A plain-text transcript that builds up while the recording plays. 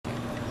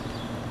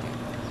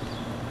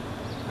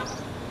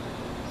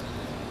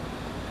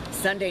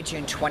Sunday,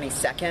 June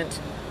 22nd,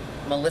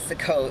 Melissa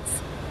Coates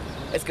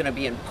is going to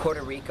be in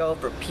Puerto Rico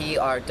for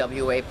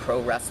PRWA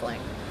Pro Wrestling.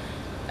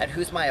 And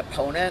who's my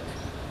opponent?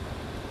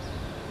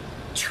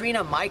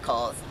 Trina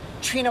Michaels.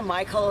 Trina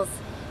Michaels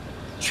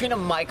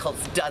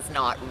does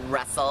not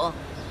wrestle.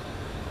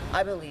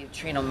 I believe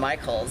Trina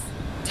Michaels'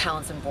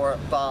 talents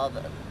involve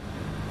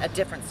a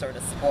different sort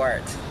of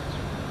sport.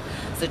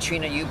 So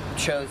Trina, you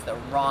chose the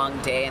wrong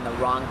day and the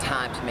wrong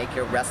time to make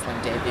your wrestling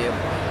debut,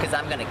 because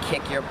I'm going to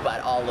kick your butt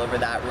all over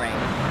that ring.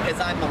 Because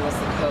I'm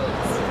Melissa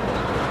Coates,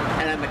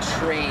 and I'm a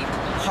trained,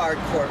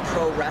 hardcore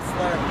pro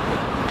wrestler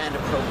and a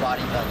pro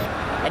bodybuilder.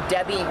 And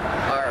Debbie,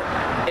 our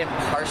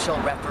impartial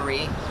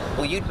referee,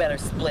 well, you'd better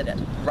split it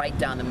right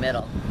down the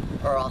middle,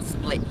 or I'll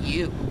split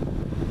you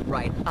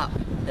right up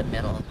the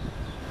middle.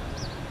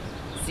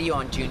 See you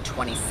on June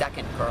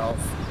 22nd,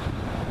 girls.